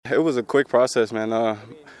It was a quick process, man.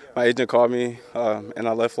 My agent called me, and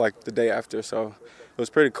I left like the day after, so it was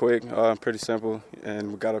pretty quick, pretty simple,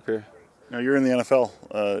 and we got up here. Now you're in the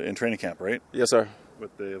NFL in training camp, right? Yes, sir.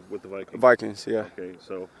 With the Vikings. Vikings, yeah. Okay,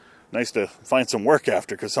 so nice to find some work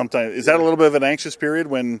after, because sometimes is that a little bit of an anxious period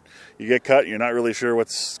when you get cut, you're not really sure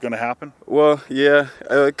what's going to happen? Well, yeah,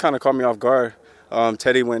 it kind of caught me off guard.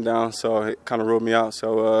 Teddy went down, so it kind of ruled me out.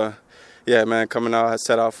 So, yeah, man, coming out, I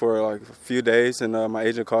set out for like a few days, and my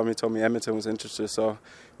agent called me, told me Edmonton was interested, so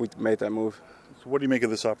we made that move. So what do you make of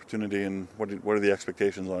this opportunity, and what are the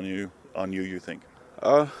expectations on you? You think?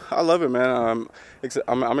 I love it, man.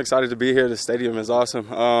 I'm excited to be here. The stadium is awesome.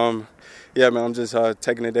 Yeah, man, I'm just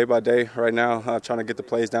taking it day by day right now, trying to get the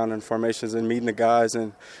plays down and formations and meeting the guys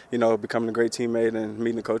and, becoming a great teammate and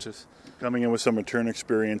meeting the coaches. Coming in with some return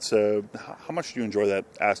experience, how much do you enjoy that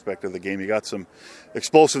aspect of the game? You got some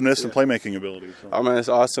explosiveness and playmaking ability. So. Oh, man, it's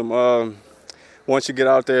awesome. Once you get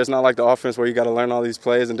out there, it's not like the offense where you got to learn all these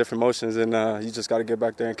plays and different motions, and you just got to get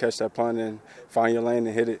back there and catch that punt and find your lane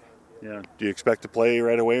and hit it. Yeah. Do you expect to play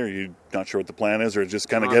right away, or are you not sure what the plan is, or just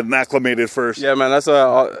kind of getting acclimated first? Yeah, man, that's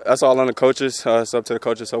all on the coaches. It's up to the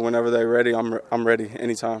coaches. So whenever they're ready, I'm ready.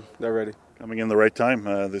 Anytime they're ready. Coming in the right time.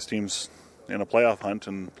 This team's in a playoff hunt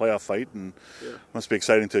and playoff fight, and must be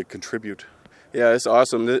exciting to contribute. Yeah, it's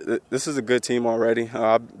awesome. This is a good team already.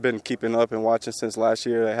 I've been keeping up and watching since last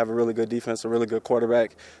year. They have a really good defense, a really good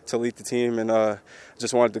quarterback to lead the team, and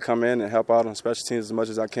just wanted to come in and help out on special teams as much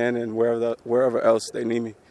as I can and wherever else they need me.